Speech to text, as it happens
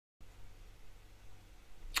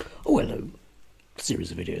Oh, hello. A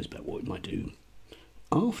series of videos about what we might do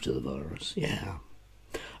after the virus. Yeah.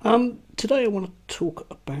 Today I want to talk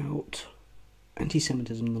about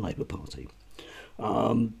anti-Semitism in the Labour Party.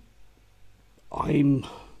 I'm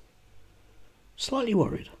slightly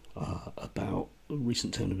worried about the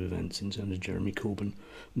recent turn of events in terms of Jeremy Corbyn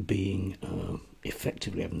being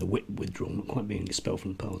effectively having the whip withdrawn, not quite being expelled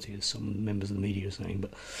from the party, as some members of the media are saying.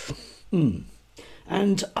 But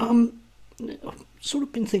and I've sort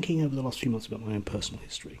of been thinking over the last few months about my own personal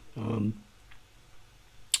history.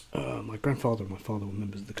 My grandfather and my father were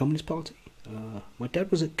members of the Communist Party. My dad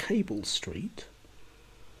was at Cable Street.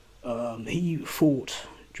 He fought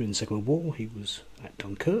during the Second World War. He was at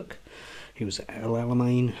Dunkirk. He was at El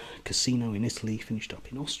Alamein Casino in Italy, finished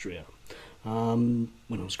up in Austria. When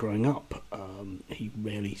I was growing up, he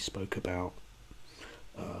rarely spoke about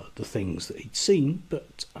the things that he'd seen,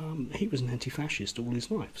 but he was an anti-fascist all his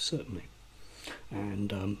life, certainly.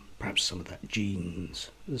 And perhaps some of that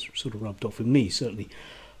genes has sort of rubbed off with me. Certainly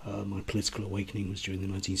my political awakening was during the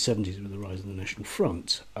 1970s with the rise of the National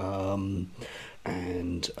Front,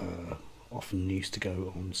 and often used to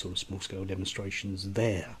go on sort of small-scale demonstrations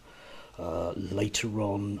there. Later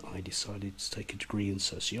on, I decided to take a degree in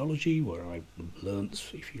sociology, where I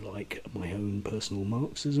learnt, if you like, my own personal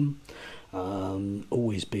Marxism.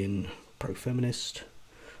 Always been pro-feminist,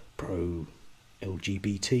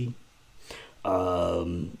 pro-LGBT.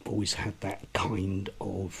 Always had that kind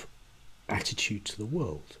of attitude to the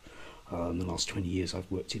world. In the last 20 years I've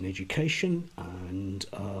worked in education, and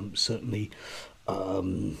certainly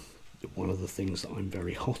one of the things that I'm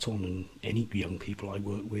very hot on, and any young people I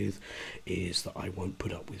work with, is that I won't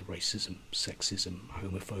put up with racism, sexism,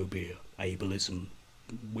 homophobia, ableism,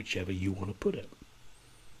 whichever you want to put it.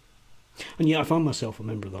 And yet I find myself a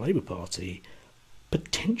member of the Labour Party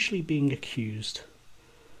potentially being accused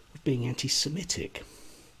of being anti-Semitic.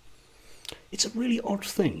 It's a really odd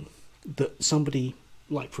thing that somebody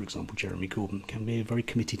like, for example, Jeremy Corbyn can be a very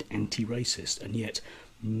committed anti-racist, and yet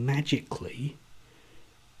magically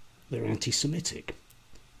they're anti-Semitic.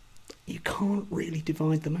 You can't really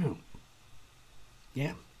divide them out.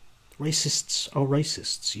 Yeah, racists are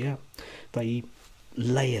racists. Yeah, they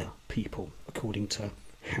layer people according to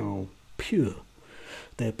how pure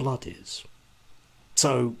their blood is.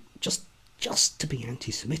 So just to be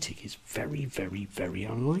anti-Semitic is very, very, very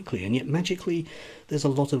unlikely, and yet magically there's a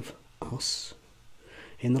lot of us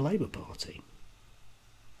in the Labour Party.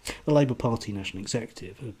 The Labour Party National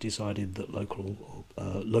Executive have decided that local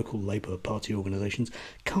Labour Party organisations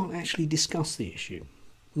can't actually discuss the issue.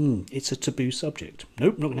 It's a taboo subject.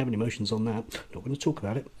 Nope, not going to have any emotions on that. Not going to talk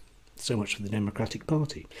about it. So much for the Democratic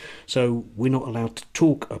Party. So we're not allowed to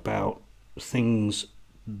talk about things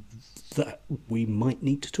that we might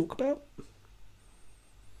need to talk about.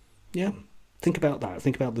 Yeah, think about that.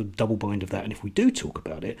 Think about the double bind of that. And if we do talk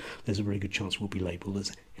about it, there's a very good chance we'll be labelled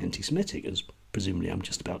as anti-Semitic, as presumably I'm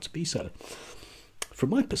just about to be so.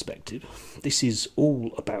 From my perspective, this is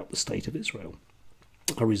all about the state of Israel.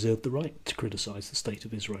 I reserve the right to criticise the state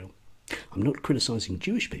of Israel. I'm not criticising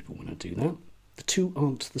Jewish people when I do that. The two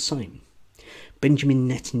aren't the same. Benjamin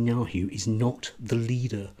Netanyahu is not the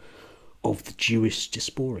leader of the Jewish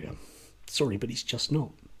diaspora. Sorry, but he's just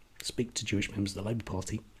not. Speak to Jewish members of the Labour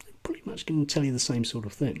Party, they're pretty much going to tell you the same sort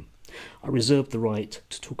of thing. I reserve the right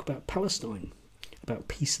to talk about Palestine, about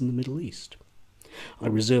peace in the Middle East. I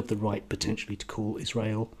reserve the right potentially to call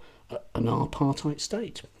Israel an apartheid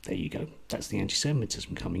state. There you go. That's the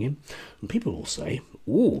anti-Semitism coming in. And people will say,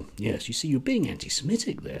 oh, yes, you see, you're being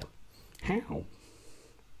anti-Semitic there. How?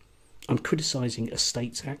 I'm criticising a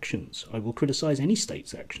state's actions. I will criticise any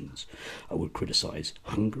state's actions. I will criticise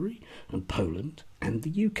Hungary and Poland and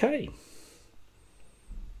the UK.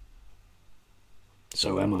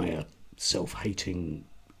 So am I a self-hating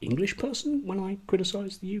English person when I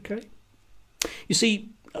criticise the UK? You see,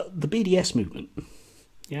 the BDS movement,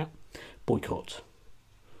 yeah, boycott,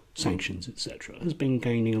 sanctions, etc., has been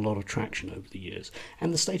gaining a lot of traction over the years.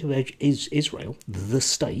 And the state of Israel, the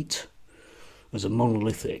state, as a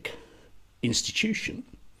monolithic institution,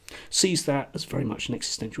 sees that as very much an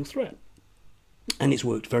existential threat. And it's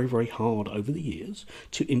worked very, very hard over the years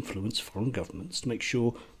to influence foreign governments to make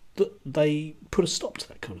sure that they put a stop to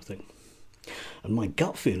that kind of thing. And my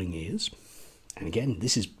gut feeling is, and again,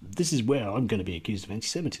 this is where I'm going to be accused of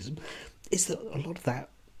anti-Semitism, is that a lot of that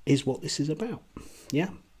is what this is about. Yeah?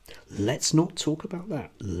 Let's not talk about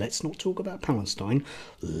that. Let's not talk about Palestine.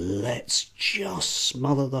 Let's just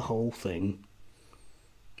smother the whole thing.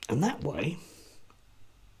 And that way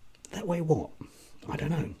what? I don't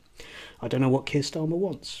know. I don't know what Keir Starmer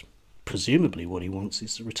wants. Presumably what he wants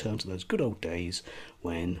is to return to those good old days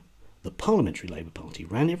when the Parliamentary Labour Party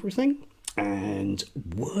ran everything and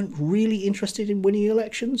weren't really interested in winning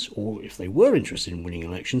elections, or if they were interested in winning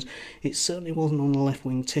elections, it certainly wasn't on a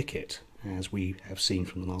left-wing ticket, as we have seen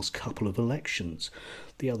from the last couple of elections.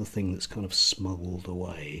 The other thing that's kind of smuggled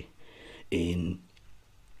away in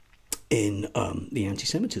the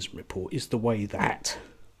anti-Semitism report is the way that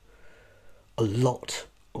a lot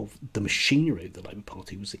of the machinery of the Labour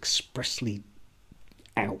Party was expressly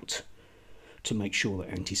out to make sure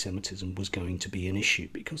that anti-Semitism was going to be an issue,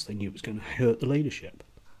 because they knew it was going to hurt the leadership.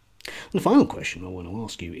 And the final question I want to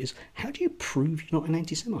ask you is, how do you prove you're not an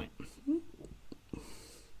anti-Semite?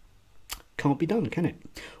 Can't be done, can it?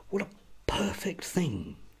 What a perfect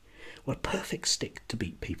thing. What a perfect stick to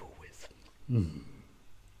beat people with.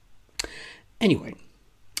 Anyway,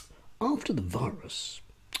 after the virus,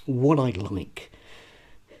 what I'd like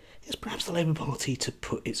is perhaps the Labour Party to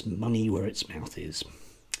put its money where its mouth is.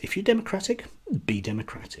 If you're democratic, be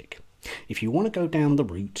democratic. If you want to go down the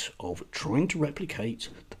route of trying to replicate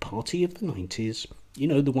the party of the 90s, you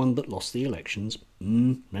know, the one that lost the elections,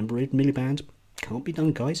 remember Ed Miliband? Can't be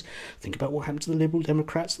done, guys. Think about what happened to the Liberal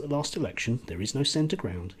Democrats at the last election. There is no centre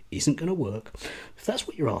ground. Isn't going to work. If that's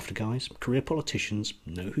what you're after, guys, career politicians,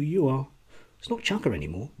 know who you are. It's not Chugger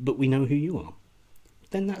anymore, but we know who you are.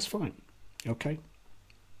 Then that's fine, okay?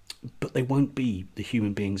 But they won't be the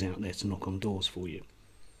human beings out there to knock on doors for you.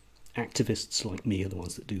 Activists like me are the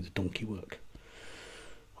ones that do the donkey work.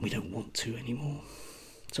 And we don't want to anymore.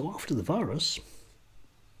 So after the virus,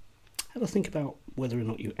 have a think about whether or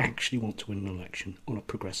not you actually want to win an election on a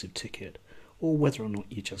progressive ticket, or whether or not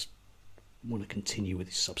you just want to continue with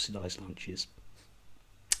these subsidised lunches.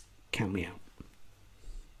 Count me out.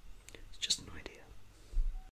 It's just an idea.